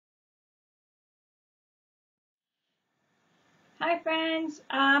Hi friends,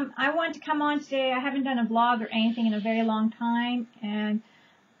 I want to come on today. I haven't done a vlog or anything in a very long time, and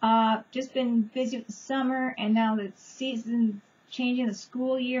just been busy with the summer, and now the season changing, the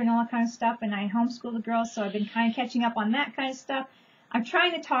school year and all that kind of stuff, and I homeschool the girls, so I've been kind of catching up on that kind of stuff. I'm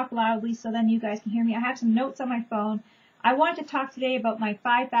trying to talk loudly so then you guys can hear me. I have some notes on my phone. I want to talk today about my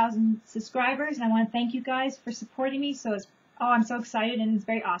 5,000 subscribers, and I want to thank you guys for supporting me. I'm so excited, and it's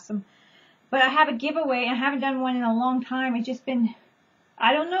very awesome. But I have a giveaway. I haven't done one in a long time. It's just been,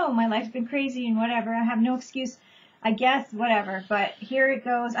 I don't know, my life's been crazy and whatever. I have no excuse, I guess, whatever. But here it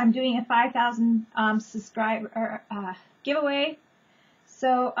goes. I'm doing a 5,000 subscriber giveaway.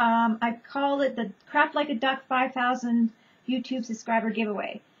 So I call it the Craft Like a Duck 5,000 YouTube subscriber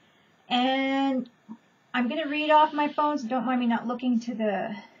giveaway. And I'm going to read off my phone, so don't mind me not looking to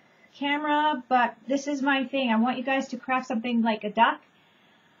the camera. But this is my thing. I want you guys to craft something like a duck.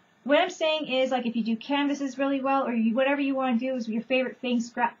 What I'm saying is, like, if you do canvases really well, or whatever you want to do is your favorite thing,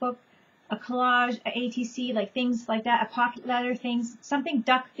 scrapbook, a collage, a ATC, like things like that, a pocket letter, things, something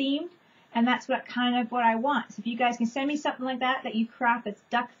duck themed, and that's what I want. So if you guys can send me something like that you craft that's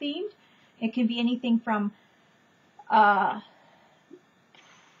duck themed, it can be anything from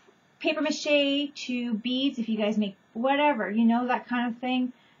paper mache to beads, if you guys make whatever, you know, that kind of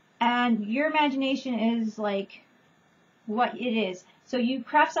thing. And your imagination is like what it is. So you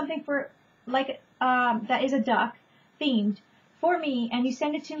craft something for that is a duck themed for me, and you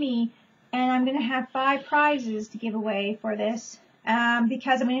send it to me, and I'm going to have 5 prizes to give away for this,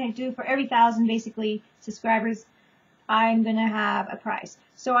 because I'm going to do for every 1,000 basically subscribers, I'm going to have a prize.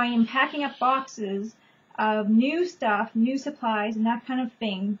 So I am packing up boxes of new stuff, new supplies, and that kind of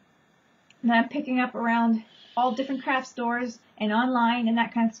thing, and I'm picking up around all different craft stores and online and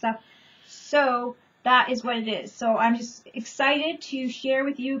that kind of stuff. So that is what it is. So I'm just excited to share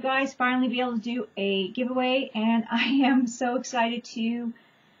with you guys, finally be able to do a giveaway, and I am so excited to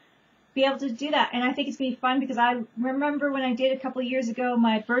be able to do that. And I think it's going to be fun, because I remember when I did a couple of years ago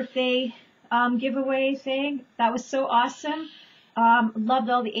my birthday giveaway thing. That was so awesome. Loved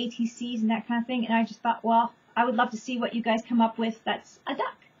all the ATCs and that kind of thing, and I just thought, well, I would love to see what you guys come up with that's a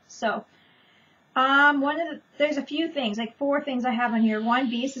duck. So there's a few things, like 4 things I have on here. 1,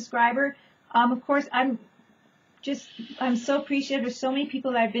 be a subscriber. Of course, I'm so appreciative. There's so many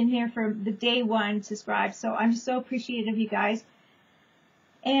people that have been here for the day 1 subscribed, so I'm just so appreciative of you guys.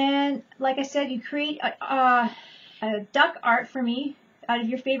 And like I said, you create a duck art for me out of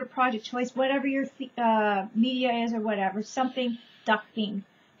your favorite project choice, whatever your media is or whatever, something duck themed.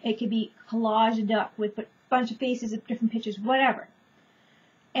 It could be collage a duck with a bunch of faces of different pictures, whatever.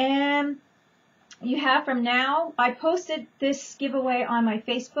 And you have from now, I posted this giveaway on my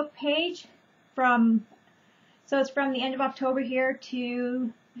Facebook page so it's from the end of October here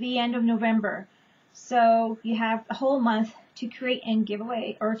to the end of November. So you have a whole month to create and give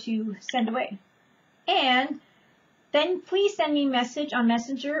away, or to send away. And then please send me a message on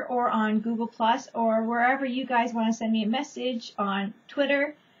Messenger or on Google Plus or wherever you guys want to send me a message, on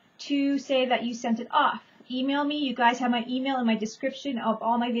Twitter, to say that you sent it off. Email me. You guys have my email in my description of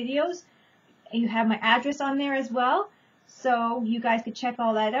all my videos. You have my address on there as well, so you guys could check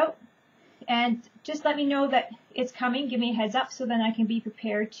all that out. And just let me know that it's coming. Give me a heads up so then I can be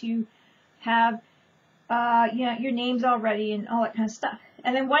prepared to have your names all ready and all that kind of stuff.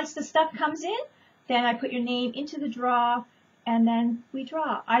 And then once the stuff comes in, then I put your name into the draw, and then we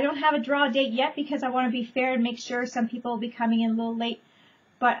draw. I don't have a draw date yet because I want to be fair and make sure some people will be coming in a little late.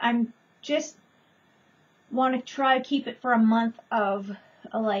 But I'm just want to try to keep it for a month of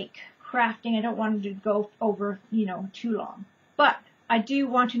crafting. I don't want it to go over, too long. But I do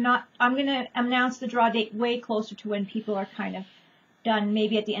want to I'm going to announce the draw date way closer to when people are kind of done.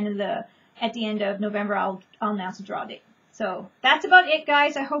 Maybe at the end of November, I'll announce a draw date. So that's about it,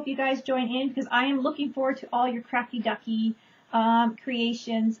 guys. I hope you guys join in, because I am looking forward to all your crafty ducky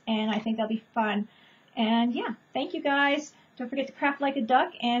creations, and I think that'll be fun. And yeah, thank you guys. Don't forget to craft like a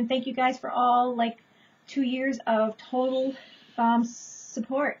duck, and thank you guys for all 2 years of total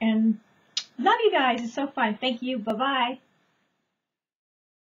support, and love you guys. It's so fun. Thank you. Bye-bye.